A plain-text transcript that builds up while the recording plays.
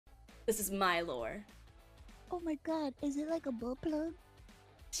This is my lore. Oh my god, is it like a butt plug?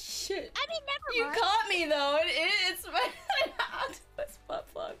 Shit. I mean, never You mind. caught me though. It's my octopus butt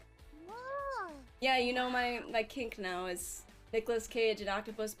plug. Wow. Yeah, you know my kink now is Nicolas Cage and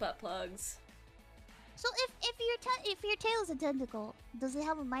octopus butt plugs. So if your tail is a tentacle, does it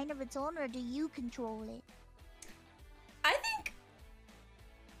have a mind of its own, or do you control it? I think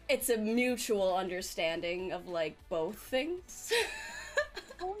it's a mutual understanding of like both things.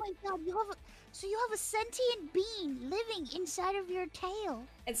 Oh my god, so you have a sentient being living inside of your tail.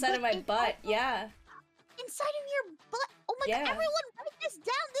 Inside of my butt, yeah. Inside of your butt. Oh my god, everyone write this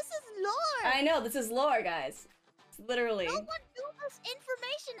down. This is lore. I know, this is lore, guys. It's literally. No one